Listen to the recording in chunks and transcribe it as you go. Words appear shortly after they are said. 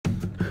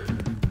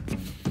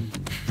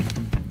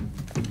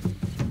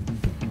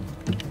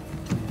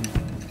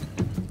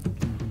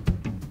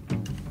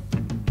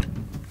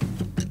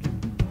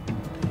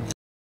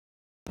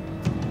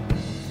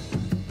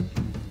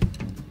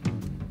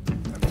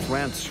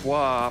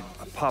Francois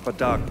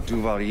Papadoc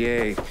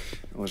Duvalier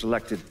was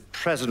elected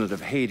president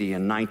of Haiti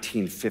in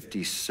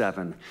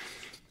 1957.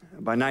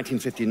 By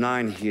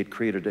 1959, he had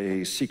created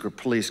a secret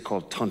police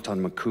called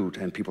Tonton Macoute,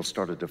 and people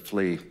started to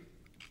flee.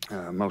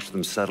 Most of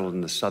them settled in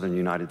the southern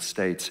United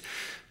States.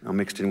 Now,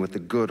 mixed in with the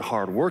good,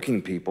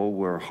 hard-working people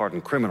were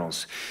hardened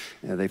criminals.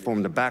 They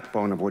formed the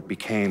backbone of what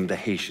became the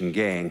Haitian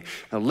gang.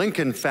 Now,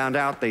 Lincoln found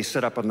out they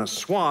set up in the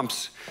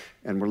swamps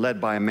and were led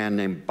by a man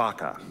named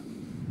Baca.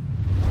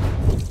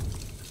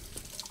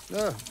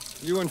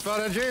 You and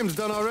Father James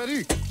done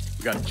already?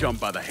 We got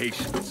jumped by the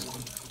Haitians.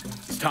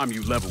 It's time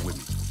you level with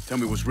me. Tell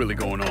me what's really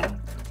going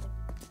on.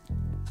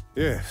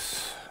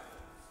 Yes.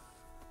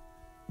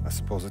 I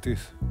suppose it is.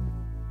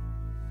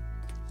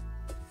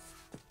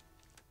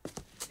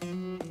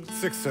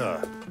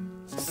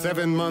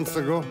 7 months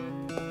ago,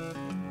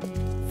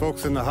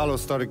 folks in the Hollow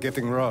started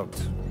getting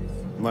robbed.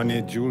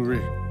 Money,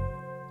 jewelry,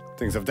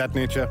 things of that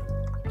nature.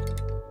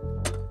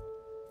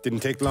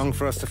 Didn't take long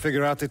for us to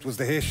figure out it was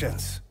the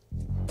Haitians.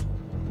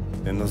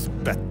 Then those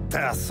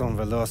bâtards en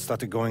velours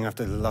started going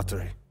after the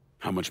lottery.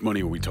 How much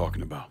money are we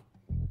talking about?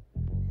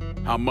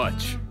 How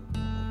much?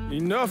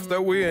 Enough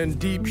that we're in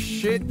deep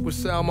shit with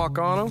Sal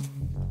Marcano.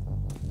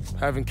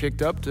 Haven't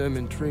kicked up to him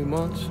in 3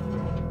 months.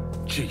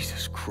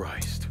 Jesus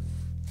Christ.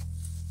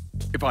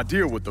 If I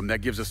deal with them,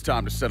 that gives us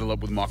time to settle up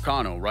with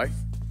Marcano, right?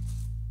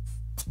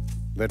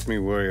 Let me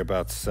worry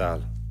about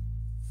Sal.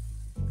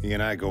 He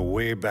and I go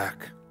way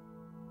back.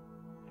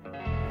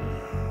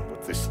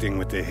 But this thing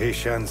with the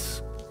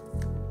Haitians,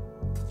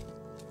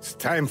 it's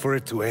time for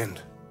it to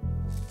end.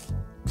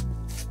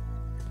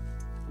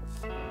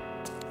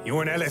 You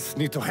and Ellis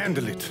need to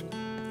handle it.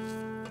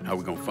 How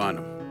we gonna find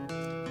them?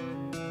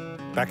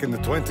 Back in the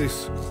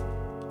 20s,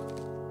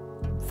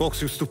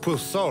 folks used to pull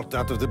salt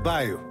out of the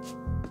bayou.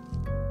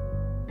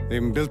 They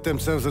even built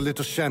themselves a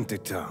little shanty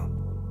town.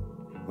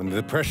 When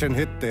the Depression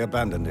hit, they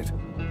abandoned it.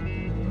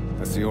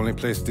 That's the only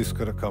place this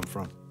could have come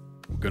from.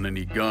 We're gonna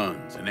need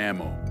guns and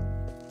ammo.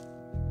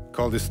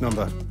 Call this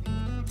number.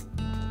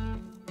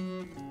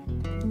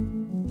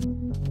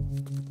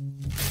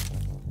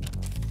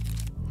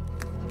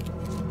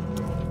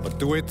 But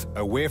do it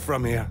away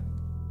from here.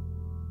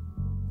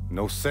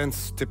 No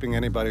sense tipping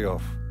anybody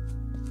off.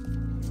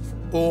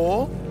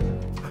 Or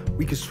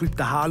we could sweep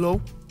the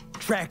Hollow,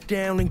 track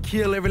down and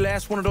kill every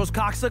last one of those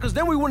cocksuckers,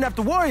 then we wouldn't have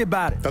to worry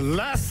about it. The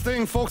last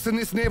thing folks in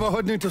this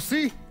neighborhood need to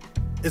see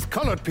is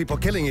colored people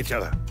killing each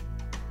other.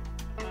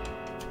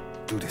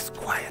 Do this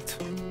quiet.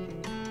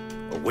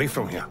 Away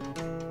from here.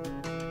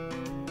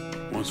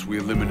 Once we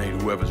eliminate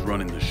whoever's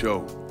running the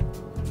show,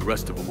 the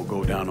rest of them will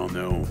go down on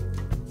their own.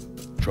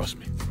 Trust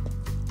me.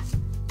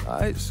 All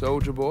right,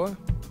 soldier boy.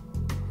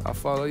 I'll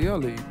follow your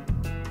lead.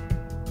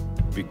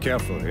 Be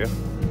careful here.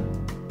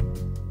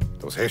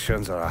 Those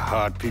Haitians are a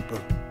hard people.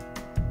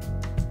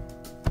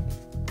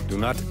 Do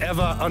not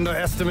ever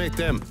underestimate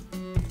them.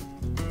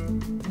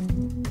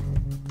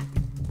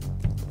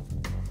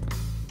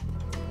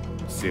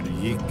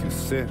 Celui qui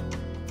sait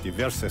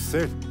diverser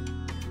seul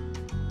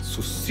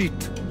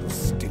suscite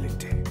l'hostilité.